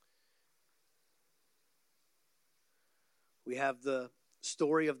 We have the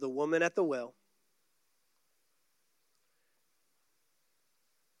story of the woman at the well.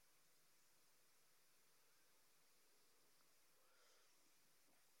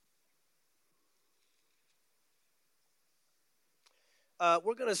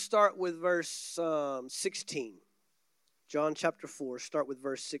 We're going to start with verse 16. John chapter 4, start with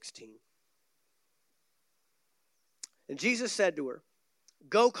verse 16. And Jesus said to her,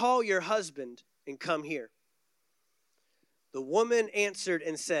 "Go call your husband and come here." The woman answered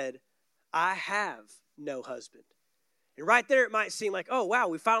and said, "I have no husband." And right there it might seem like, oh, wow,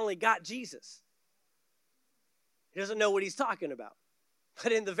 we finally got Jesus. He doesn't know what he's talking about.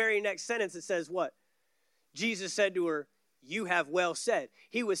 But in the very next sentence it says what? Jesus said to her, "You have well said."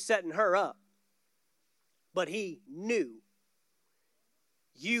 He was setting her up. But he knew.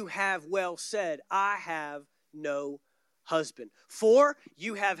 You have well said, I have no husband. For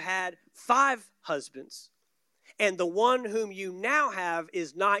you have had 5 husbands, and the one whom you now have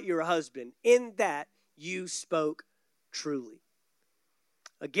is not your husband. In that you spoke truly.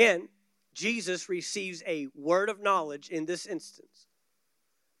 Again, Jesus receives a word of knowledge in this instance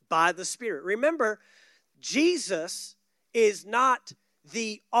by the Spirit. Remember, Jesus is not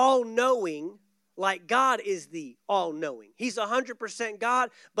the all-knowing like God is the all-knowing. He's 100% God,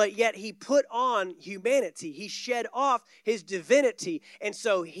 but yet he put on humanity. He shed off his divinity. And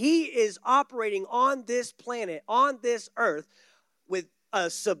so he is operating on this planet, on this earth, with a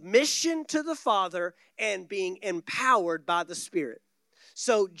submission to the Father and being empowered by the Spirit.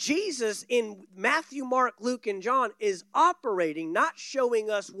 So Jesus in Matthew, Mark, Luke, and John is operating, not showing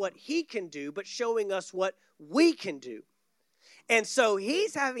us what he can do, but showing us what we can do. And so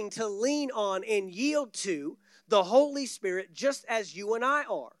he's having to lean on and yield to the Holy Spirit just as you and I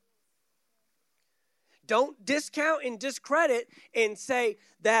are. Don't discount and discredit and say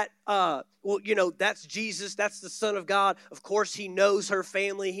that, that's Jesus, that's the Son of God. Of course, he knows her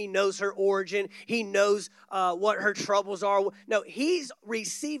family. He knows her origin. He knows what her troubles are. No, he's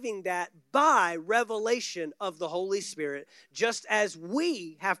receiving that by revelation of the Holy Spirit, just as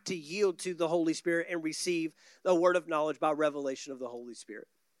we have to yield to the Holy Spirit and receive the word of knowledge by revelation of the Holy Spirit.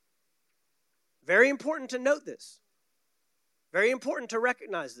 Very important to note this. Very important to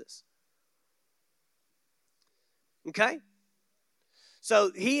recognize this. Okay?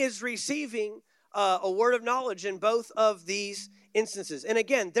 So he is receiving a word of knowledge in both of these instances. And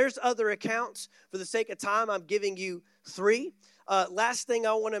again, there's other accounts. For the sake of time, I'm giving you 3. Last thing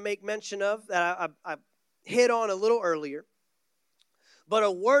I want to make mention of that I hit on a little earlier. But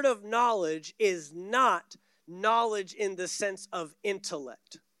a word of knowledge is not knowledge in the sense of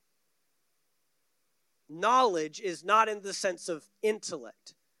intellect. Knowledge is not in the sense of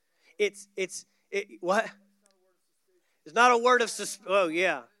intellect. What? It's not a word of oh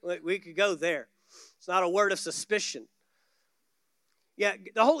yeah, we could go there. It's not a word of suspicion. Yeah,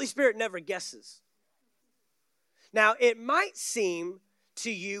 the Holy Spirit never guesses. Now, it might seem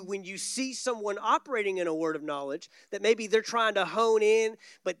to you when you see someone operating in a word of knowledge that maybe they're trying to hone in,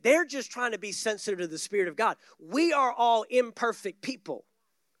 but they're just trying to be sensitive to the Spirit of God. We are all imperfect people.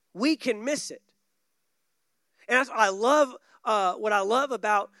 We can miss it. And that's what I love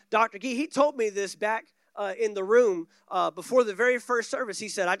about Dr. Gee. He told me this back in the room before the very first service. He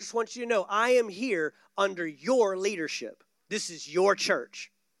said, I just want you to know I am here under your leadership. This is your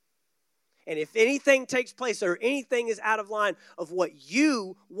church. And if anything takes place or anything is out of line of what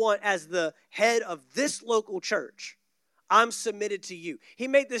you want as the head of this local church, I'm submitted to you. He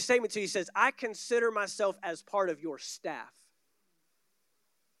made this statement to you. He says, I consider myself as part of your staff.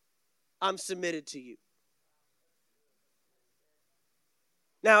 I'm submitted to you.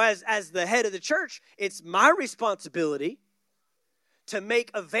 Now, as the head of the church, it's my responsibility to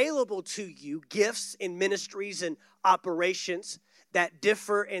make available to you gifts and ministries and operations that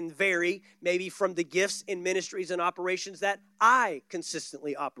differ and vary maybe from the gifts and ministries and operations that I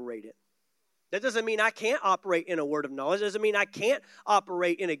consistently operate in. That doesn't mean I can't operate in a word of knowledge. It doesn't mean I can't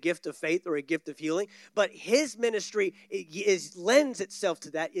operate in a gift of faith or a gift of healing. But his ministry lends itself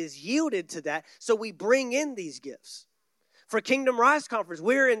to that, is yielded to that. So we bring in these gifts. For Kingdom Rise Conference,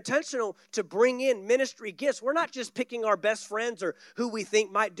 we're intentional to bring in ministry gifts. We're not just picking our best friends or who we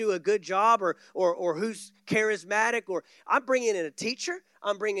think might do a good job or who's charismatic. Or I'm bringing in a teacher.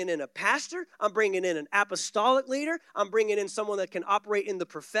 I'm bringing in a pastor. I'm bringing in an apostolic leader. I'm bringing in someone that can operate in the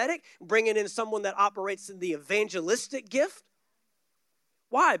prophetic. I'm bringing in someone that operates in the evangelistic gift.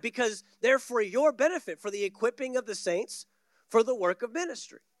 Why? Because they're for your benefit, for the equipping of the saints, for the work of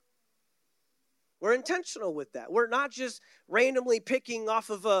ministry. We're intentional with that. We're not just randomly picking off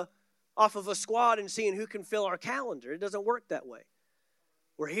of a squad and seeing who can fill our calendar. It doesn't work that way.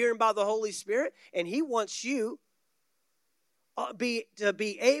 We're hearing by the Holy Spirit, and he wants you to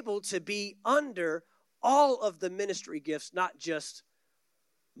be able to be under all of the ministry gifts, not just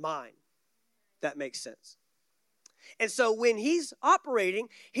mine. That makes sense. And so when he's operating,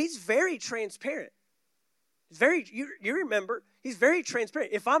 he's very transparent. You remember, he's very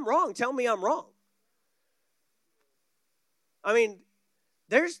transparent. If I'm wrong, tell me I'm wrong. I mean,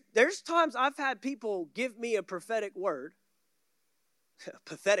 there's times I've had people give me a prophetic word. A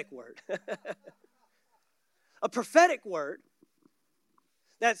pathetic word. A prophetic word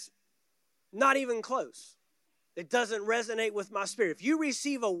that's not even close. It doesn't resonate with my spirit. If you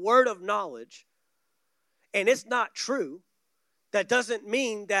receive a word of knowledge and it's not true, that doesn't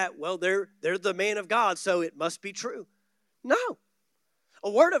mean that, well, they're the man of God, so it must be true. No. A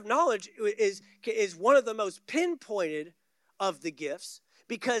word of knowledge is one of the most pinpointed of the gifts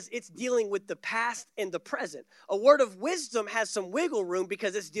because it's dealing with the past and the present. A word of wisdom has some wiggle room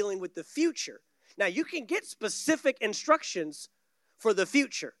because it's dealing with the future. Now, you can get specific instructions for the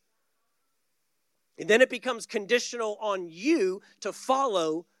future. And then it becomes conditional on you to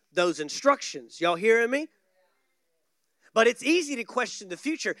follow those instructions. Y'all hearing me? But it's easy to question the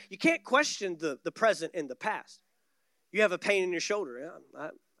future. You can't question the present and the past. You have a pain in your shoulder. Yeah,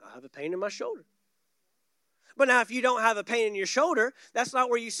 I have a pain in my shoulder. But now if you don't have a pain in your shoulder, that's not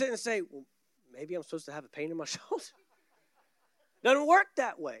where you sit and say, well, maybe I'm supposed to have a pain in my shoulder. Doesn't work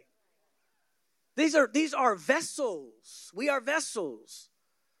that way. These are vessels. We are vessels.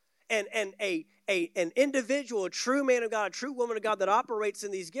 And an individual, a true man of God, a true woman of God that operates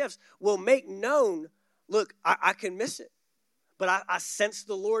in these gifts will make known, look, I can miss it. But I sense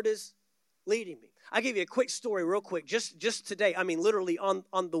the Lord is leading me. I'll give you a quick story real quick. Just today, I mean literally on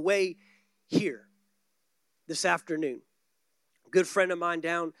the way here. This afternoon, a good friend of mine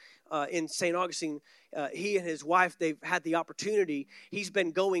down in St. Augustine, he and his wife, they've had the opportunity. He's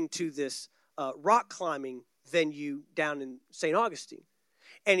been going to this rock climbing venue down in St. Augustine.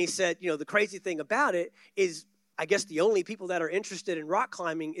 And he said, the crazy thing about it is, I guess the only people that are interested in rock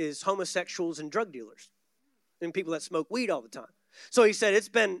climbing is homosexuals and drug dealers and people that smoke weed all the time. So he said, it's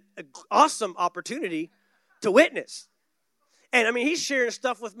been an awesome opportunity to witness. And I mean, he's sharing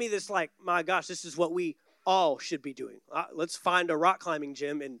stuff with me that's like, my gosh, this is what we all should be doing. Let's find a rock climbing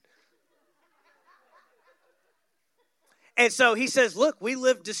gym. And so he says, look, we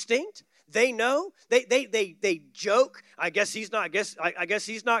live distinct. They know. They joke. I guess he's not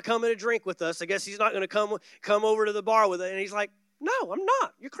coming to drink with us. I guess he's not going to come over to the bar with us. And he's like, no, I'm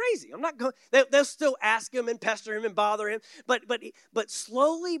not. You're crazy. I'm not going. They'll still ask him and pester him and bother him. But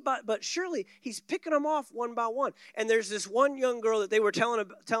slowly, but surely, he's picking them off one by one. And there's this one young girl that they were telling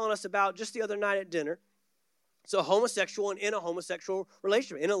us about just the other night at dinner. So homosexual and in a homosexual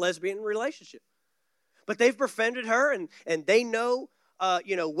relationship, in a lesbian relationship. But they've befriended her, and they know,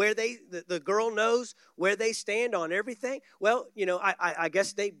 where the girl knows where they stand on everything. Well, I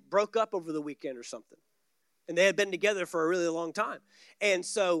guess they broke up over the weekend or something. And they had been together for a really long time. And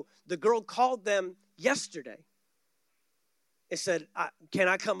so the girl called them yesterday and said, can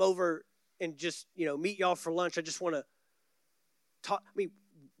I come over and just, meet y'all for lunch? I just want to talk. I mean,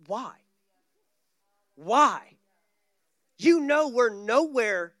 why? Why? We're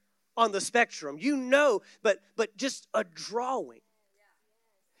nowhere on the spectrum, but just a drawing.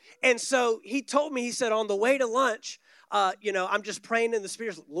 And so he told me, he said, on the way to lunch, I'm just praying in the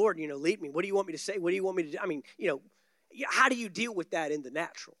Spirit, Lord, lead me. What do you want me to say? What do you want me to do? I mean, how do you deal with that in the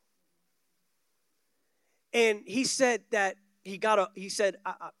natural? And he said that I got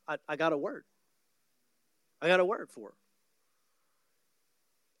a word. I got a word for her.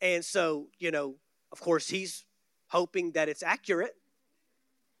 And so, of course, he's hoping that it's accurate,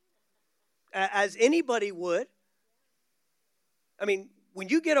 as anybody would. I mean, when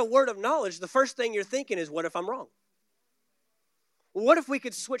you get a word of knowledge, the first thing you're thinking is, what if I'm wrong? Well, what if we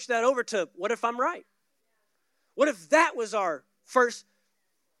could switch that over to, what if I'm right? What if that was our first,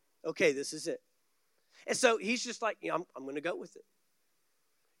 okay, this is it. And so he's just like, I'm going to go with it.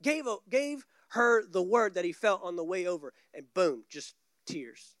 Gave her the word that he felt on the way over, and boom, just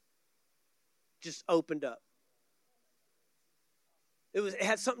tears. Just opened up. It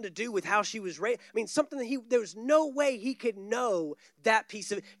had something to do with how she was raised. I mean, something that there was no way he could know that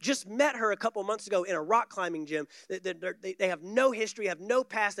piece of it. Just met her a couple months ago in a rock climbing gym. They have no history, have no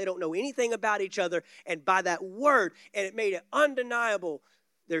past. They don't know anything about each other. And by that word, and it made it undeniable,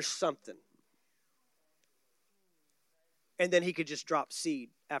 there's something. And then he could just drop seed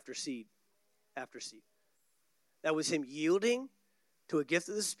after seed after seed. That was him yielding to a gift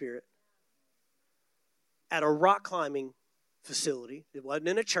of the Spirit at a rock climbing facility. It wasn't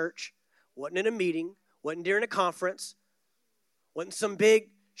in a church, wasn't in a meeting, wasn't during a conference, wasn't some big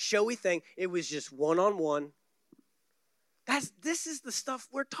showy thing. It was just one-on-one. This is the stuff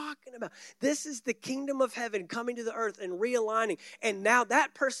we're talking about. This is the kingdom of heaven coming to the earth and realigning. And now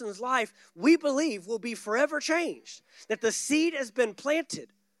that person's life, we believe, will be forever changed. That the seed has been planted.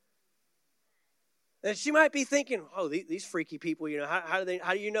 And she might be thinking, oh, these freaky people, how do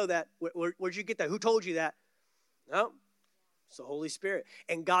you know that? Where'd you get that? Who told you that? No. It's the Holy Spirit.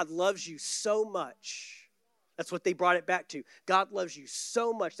 And God loves you so much. That's what they brought it back to. God loves you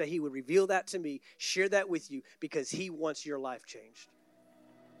so much that he would reveal that to me, share that with you, because he wants your life changed.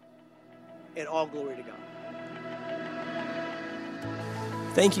 And all glory to God.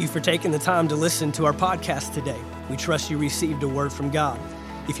 Thank you for taking the time to listen to our podcast today. We trust you received a word from God.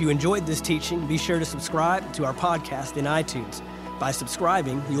 If you enjoyed this teaching, be sure to subscribe to our podcast in iTunes. By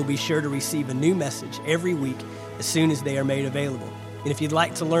subscribing, you'll be sure to receive a new message every week as soon as they are made available. And if you'd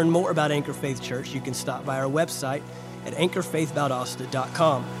like to learn more about Anchor Faith Church, you can stop by our website at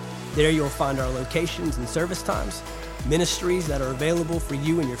anchorfaithvaldosta.com. There you'll find our locations and service times, ministries that are available for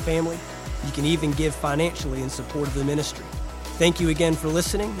you and your family. You can even give financially in support of the ministry. Thank you again for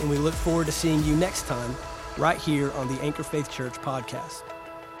listening, and we look forward to seeing you next time right here on the Anchor Faith Church podcast.